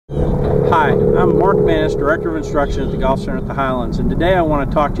Hi, I'm Mark Manis, Director of Instruction at the Golf Center at the Highlands, and today I want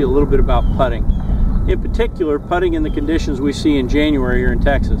to talk to you a little bit about putting. In particular, putting in the conditions we see in January here in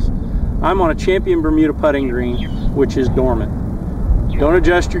Texas. I'm on a Champion Bermuda putting green, which is dormant. Don't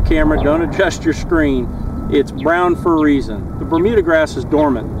adjust your camera, don't adjust your screen. It's brown for a reason. The Bermuda grass is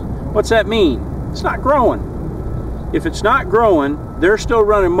dormant. What's that mean? It's not growing. If it's not growing, they're still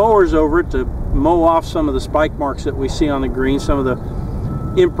running mowers over it to mow off some of the spike marks that we see on the green, some of the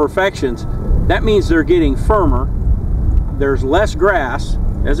imperfections. That means they're getting firmer. There's less grass.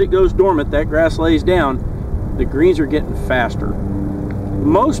 As it goes dormant, that grass lays down. The greens are getting faster.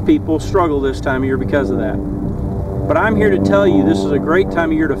 Most people struggle this time of year because of that. But I'm here to tell you this is a great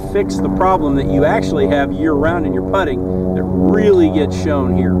time of year to fix the problem that you actually have year-round in your putting that really gets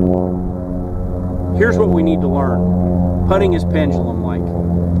shown here. Here's what we need to learn. Putting is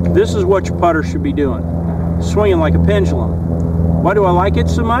pendulum-like. This is what your putter should be doing. Swinging like a pendulum. Why do I like it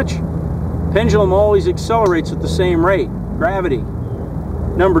so much? Pendulum always accelerates at the same rate. Gravity.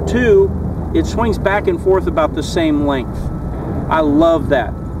 Number two, it swings back and forth about the same length. I love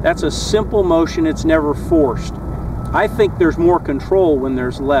that. That's a simple motion. It's never forced. I think there's more control when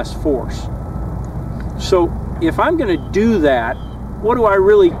there's less force. So if I'm going to do that, what do I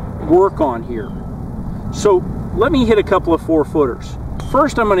really work on here? So let me hit a couple of 4-footers.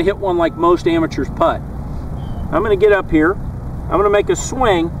 First, I'm going to hit one like most amateurs putt. I'm going to get up here. I'm going to make a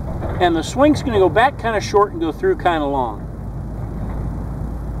swing, and the swing's going to go back kind of short and go through kind of long.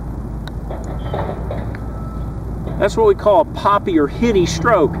 That's what we call a poppy or hitty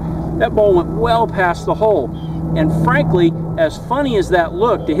stroke. That ball went well past the hole. And frankly, as funny as that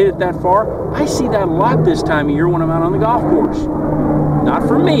looked to hit it that far, I see that a lot this time of year when I'm out on the golf course. Not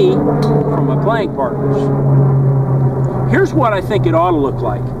from me, from my playing partners. Here's what I think it ought to look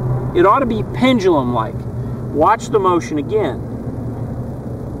like. It ought to be pendulum-like. Watch the motion again.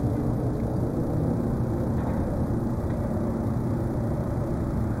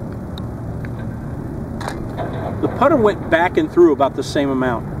 The putter went back and through about the same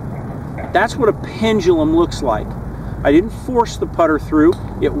amount. That's what a pendulum looks like. I didn't force the putter through.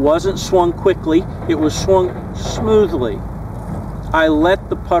 It wasn't swung quickly. It was swung smoothly. I let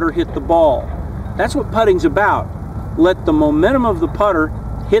the putter hit the ball. That's what putting's about. Let the momentum of the putter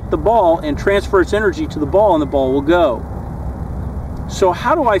hit the ball and transfer its energy to the ball, and the ball will go. So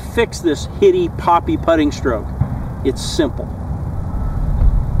how do I fix this hitty, poppy putting stroke? It's simple.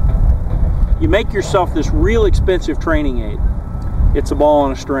 You make yourself this real expensive training aid. It's a ball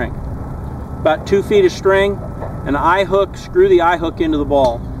on a string. About 2 feet of string, an eye hook, screw the eye hook into the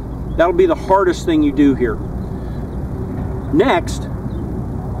ball. That'll be the hardest thing you do here. Next,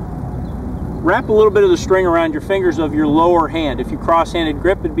 wrap a little bit of the string around your fingers of your lower hand. If you cross-handed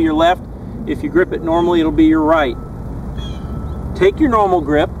grip, it'd be your left. If you grip it normally, it'll be your right. Take your normal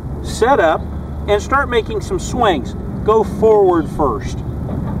grip, set up, and start making some swings. Go forward first.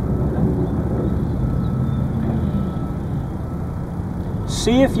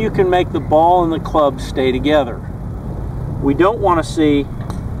 See if you can make the ball and the club stay together. We don't want to see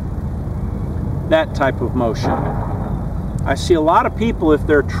that type of motion. I see a lot of people, if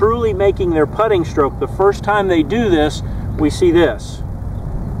they're truly making their putting stroke, the first time they do this, we see this.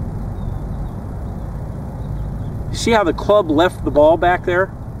 You see how the club left the ball back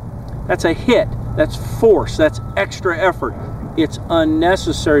there? That's a hit. That's force. That's extra effort. It's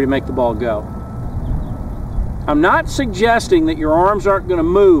unnecessary to make the ball go. I'm not suggesting that your arms aren't going to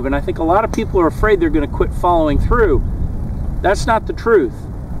move, and I think a lot of people are afraid they're going to quit following through. That's not the truth.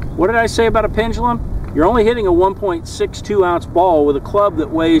 What did I say about a pendulum? You're only hitting a 1.62 ounce ball with a club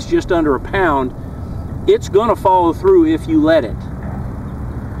that weighs just under a pound. It's going to follow through if you let it.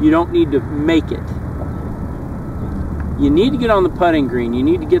 You don't need to make it. You need to get on the putting green. You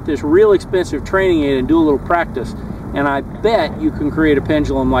need to get this real expensive training aid and do a little practice. And I bet you can create a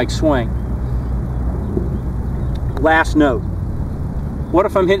pendulum-like swing. Last note. What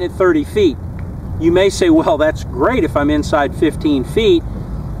if I'm hitting it 30 feet? You may say, well, that's great if I'm inside 15 feet.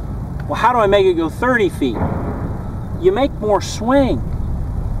 Well, how do I make it go 30 feet? You make more swing.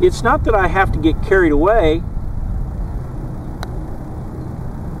 It's not that I have to get carried away.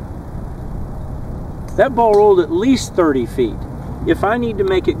 That ball rolled at least 30 feet. If I need to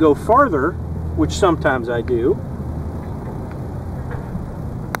make it go farther, which sometimes I do,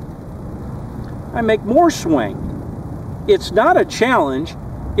 I make more swing. It's not a challenge.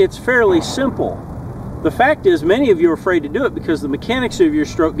 It's fairly simple. The fact is, many of you are afraid to do it because the mechanics of your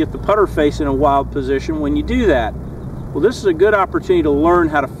stroke get the putter face in a wild position when you do that. Well, this is a good opportunity to learn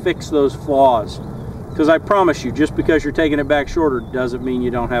how to fix those flaws. Because I promise you, just because you're taking it back shorter doesn't mean you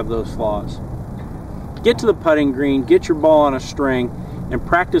don't have those flaws. Get to the putting green, get your ball on a string, and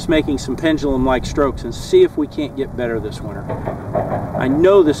practice making some pendulum-like strokes and see if we can't get better this winter. I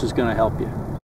know this is going to help you.